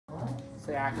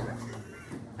Say action.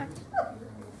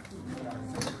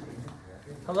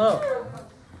 Hello,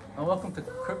 and welcome to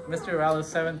Mr.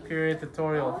 Rallo's 7th period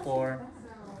tutorial for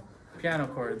piano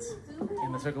chords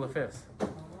in the circle of fifths.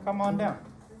 Come on down.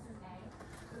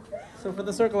 So for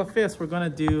the circle of fifths, we're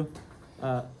going to do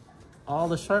all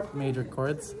the sharp major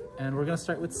chords, and we're going to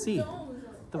start with C.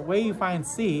 The way you find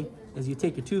C is you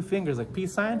take your two fingers like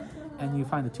peace sign, and you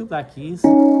find the two black keys,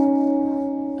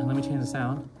 and let me change the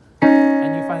sound,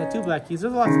 and you find the two black keys.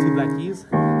 There's lots of two black keys,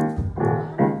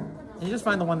 and you just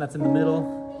find the one that's in the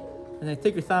middle, and then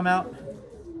take your thumb out,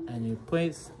 and you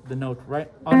place the note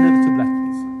right under the two black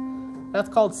keys. That's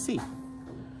called C.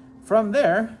 From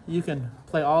there, you can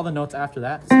play all the notes after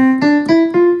that,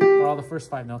 or all the first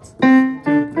 5 notes.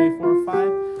 2, 3, 4, 5.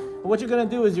 And what you're going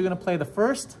to do is you're going to play the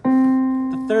first,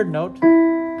 the third note,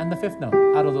 and the 5th note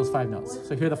out of those 5 notes.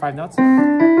 So here are the 5 notes.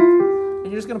 And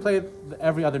you're just going to play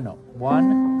every other note.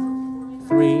 1,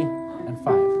 3, and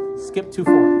 5. Skip 2,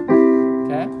 4.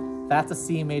 Okay? That's a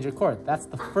C major chord. That's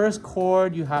the first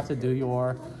chord you have to do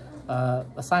your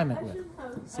assignment with.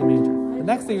 C major. The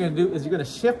next thing you're going to do is you're going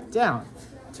to shift down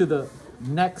to the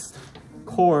next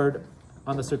chord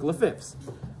on the circle of fifths.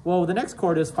 Well, the next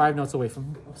chord is 5 notes away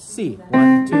from C.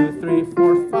 1, 2, 3,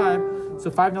 4, 5.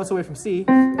 So 5 notes away from C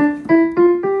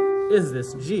is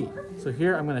this G. So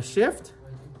here I'm going to shift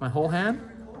my whole hand.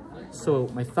 So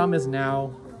my thumb is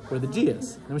now where the G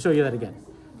is. Let me show you that again.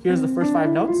 Here's the first 5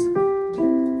 notes.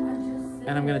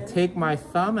 And I'm going to take my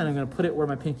thumb and I'm going to put it where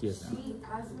my pinky is now.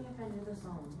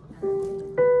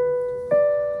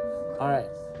 All right.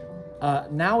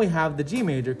 Now we have the G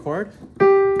major chord.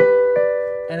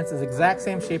 And it's the exact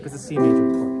same shape as the C major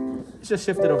chord. It's just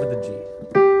shifted over the G.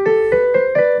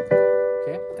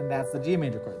 Okay, and that's the G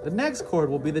major chord. The next chord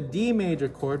will be the D major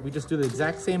chord. We just do the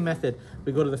exact same method.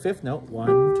 We go to the 5th note. 1,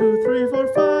 2, 3, 4,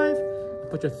 5.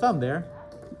 Put your thumb there.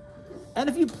 And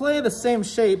if you play the same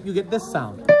shape, you get this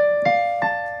sound,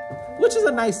 which is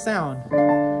a nice sound,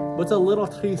 but it's a little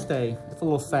triste. It's a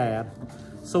little sad.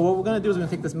 So what we're going to do is we're going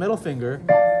to take this middle finger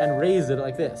and raise it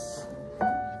like this.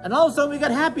 And all of a sudden we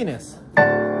got happiness.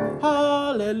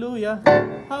 Hallelujah,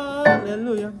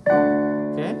 hallelujah.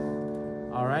 Okay,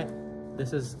 all right.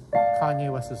 This is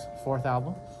Kanye West's 4th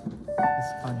album. This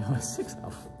is Kanye West's 6th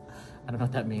album. I don't know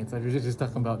what that means. I'm just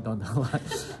talking about Don't Tell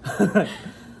Lies.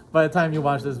 By the time you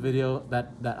watch this video,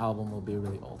 that album will be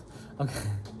really old. Okay,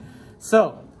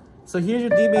 so here's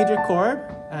your D major chord,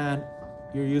 and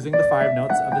you're using the 5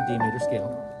 notes of the D major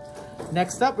scale.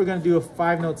 Next up, we're going to do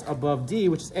 5 notes above D,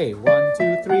 which is A. 1,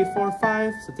 2, 3, 4,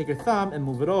 5. So take your thumb and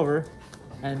move it over.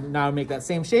 And now make that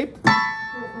same shape.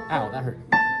 Ow, that hurt.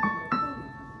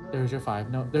 There's your 5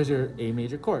 note. There's your A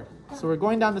major chord. So we're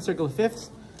going down the circle of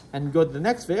fifths and go to the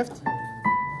next 5th.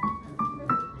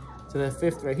 To the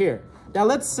 5th right here. Now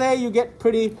let's say you get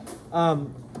pretty high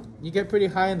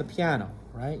in the piano,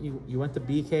 right? You went to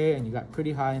BK and you got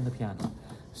pretty high in the piano.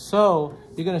 So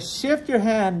you're going to shift your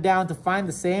hand down to find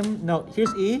the same note.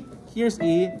 Here's E, here's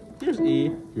E, here's E,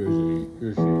 here's E,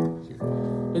 here's E, here.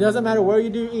 It doesn't matter where you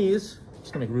do E's.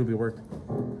 Just going to make Ruby work.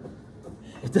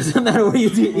 It doesn't matter where you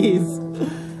do E's,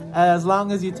 as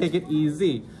long as you take it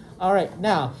easy. All right,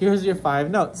 now here's your 5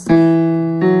 notes. To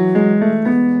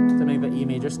make the E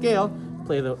major scale,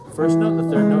 play the first note, the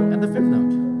 3rd note, and the 5th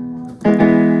note.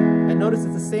 And notice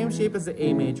it's the same shape as the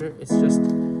A major. It's just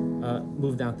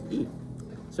moved down to E.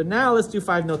 So now let's do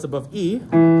 5 notes above E.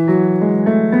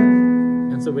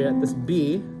 And so we have this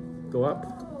B, go up.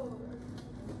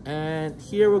 And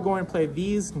here we're going to play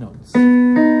these notes.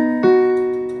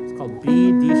 It's called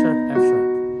B, D sharp, F sharp.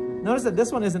 Notice that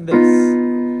this one isn't this,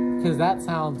 because that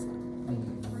sounds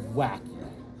wacky.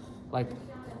 Like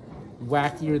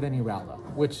wackier than Irala,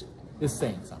 which is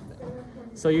saying something.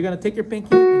 So you're going to take your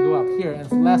pinky and go up here, and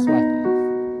it's less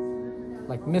wacky.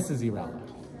 Like Mrs. Irala,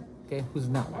 okay, who's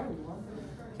not wacky.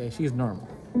 Okay, she's normal.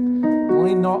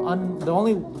 The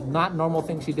only not normal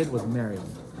thing she did was marry him.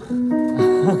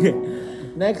 Okay,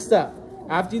 next up,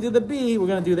 after you do the B, we're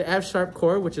going to do the F sharp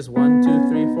chord, which is 1, 2,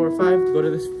 3, 4, 5. Go to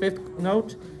this 5th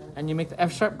note, and you make the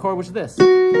F sharp chord, which is this.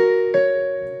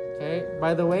 Okay,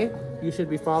 by the way, you should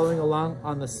be following along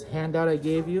on this handout I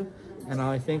gave you, and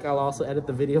I think I'll also edit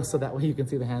the video so that way you can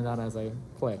see the handout as I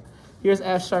play. Here's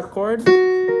F sharp chord.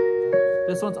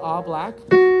 This one's all black.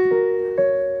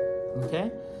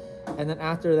 Okay, and then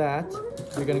after that,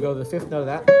 you're going to go to the 5th note of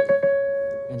that,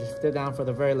 and just fit it down for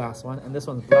the very last one. And this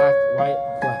one's black, white,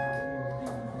 black.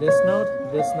 This note,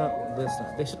 this note, this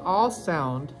note. They should all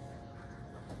sound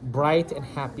bright and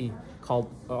happy,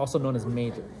 also known as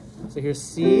major. So here's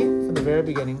C from the very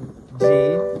beginning, G,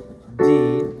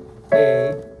 D,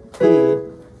 A, E,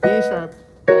 B sharp,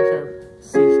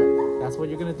 C sharp. That's what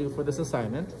you're going to do for this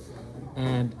assignment.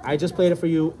 And I just played it for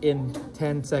you in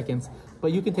 10 seconds,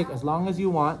 but you can take as long as you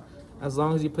want, as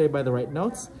long as you play by the right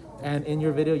notes. And in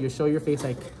your video, you show your face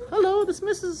like, hello, this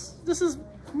is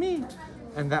me.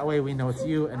 And that way we know it's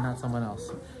you and not someone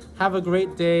else. Have a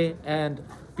great day and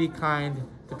be kind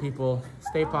to people.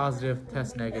 Stay positive,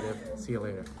 test negative. See you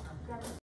later.